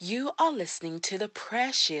You are listening to the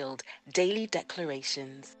Prayer Shield Daily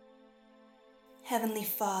Declarations. Heavenly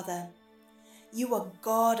Father, you are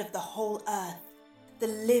God of the whole earth, the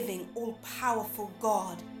living, all-powerful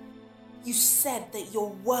God. You said that your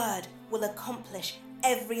word will accomplish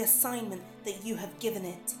every assignment that you have given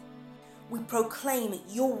it. We proclaim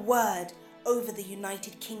your word over the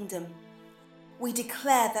United Kingdom. We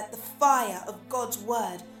declare that the fire of God's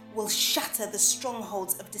word will shatter the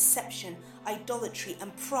strongholds of deception, idolatry,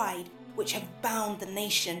 and pride which have bound the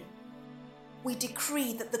nation. We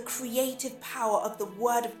decree that the creative power of the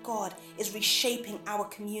Word of God is reshaping our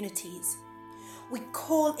communities. We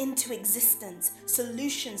call into existence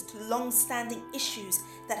solutions to long-standing issues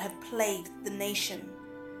that have plagued the nation.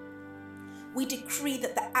 We decree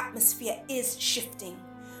that the atmosphere is shifting.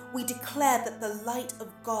 We declare that the light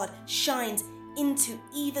of God shines into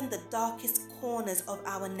even the darkest corners of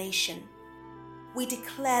our nation. We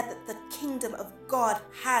declare that the kingdom of God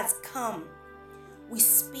has come. We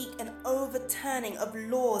speak an overturning of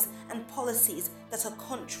laws and policies that are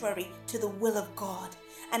contrary to the will of God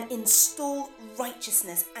and install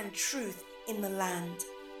righteousness and truth in the land.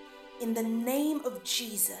 In the name of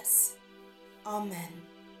Jesus, Amen.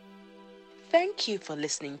 Thank you for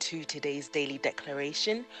listening to today's Daily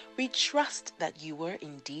Declaration. We trust that you were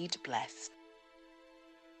indeed blessed.